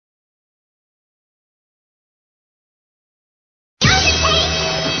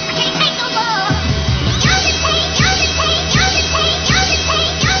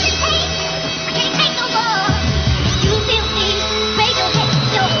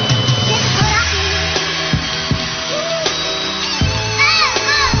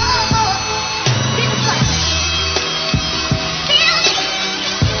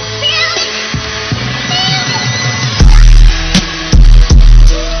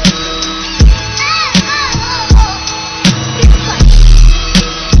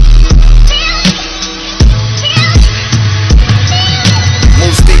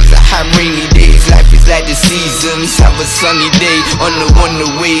sunny day on the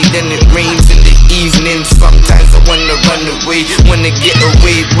way, then it rains in the evening. Sometimes I wanna run away, wanna get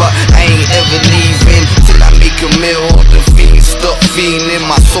away, but I ain't ever leaving till I make a meal. All the things stop feeling,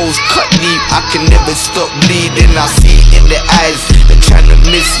 my soul's cut deep, I can never stop bleeding. I see it in their eyes, they're trying to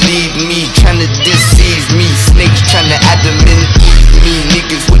mislead me, trying to deceive me. Snakes trying to add them in, eat me.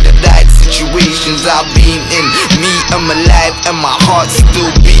 Niggas with the died situations I've been in. Me, I'm alive and my heart's still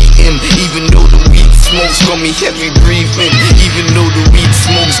beating. Even though the weed smoke's got me heavy breathing. Even though the weed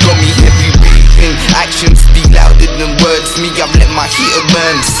smoke's got me heavy breathing. Actions speak louder than words. Me, I've let my heater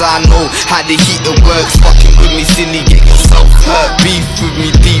burn, so I know how the heater works. Fucking with me silly, get yourself hurt. Beef with me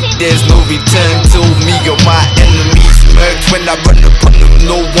deep, there's no return. Till me or my enemies merged. When I run upon them,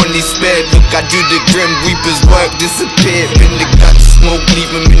 no one is spared. Look, I do the grim reaper's work, disappear in the gun smoke, leave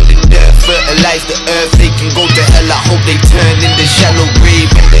them in the dirt. Fertilize the earth, they can go to hell. I hope they turn in the shallow grave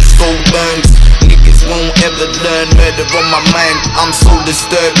and their soul burns. Niggas won't ever learn, murder on my mind, I'm so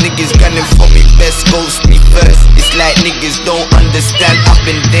disturbed. Niggas gunning for me, best ghost me first. It's like niggas don't understand. I've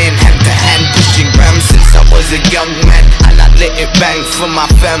been there hand to hand, pushing grams since I was a young man, and I let it bang for my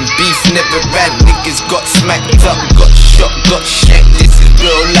fam. Beef never ran, niggas got smacked up, got shot, got shanked. This is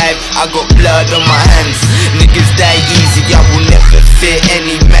real life, I got blood on my hands. Niggas die easy, I will never fear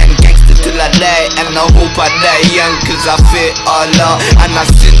any man. Gangster till I die, and I hope I die young, cause I fear Allah and I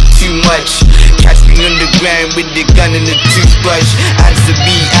sin too much. Catch me on the ground with the gun and the toothbrush. Answer B,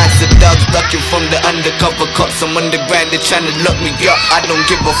 answer dogs, ducking from the undercover cops. I'm underground, they're trying to lock me up. I don't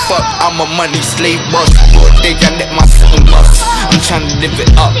give a fuck, I'm a money slave boss. Broad day, I let my son bust. I'm trying to live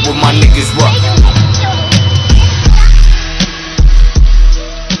it up with my niggas, what?